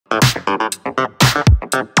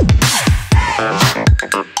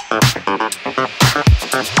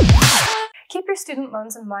student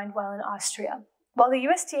loans in mind while in Austria. While the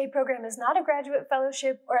USTA program is not a graduate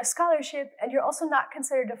fellowship or a scholarship, and you're also not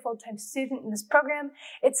considered a full-time student in this program,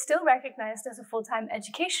 it's still recognized as a full-time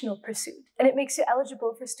educational pursuit, and it makes you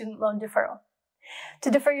eligible for student loan deferral.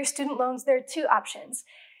 To defer your student loans, there are two options.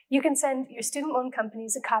 You can send your student loan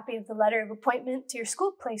companies a copy of the letter of appointment to your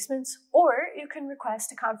school placements, or you can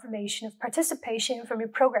request a confirmation of participation from your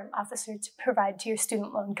program officer to provide to your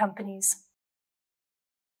student loan companies.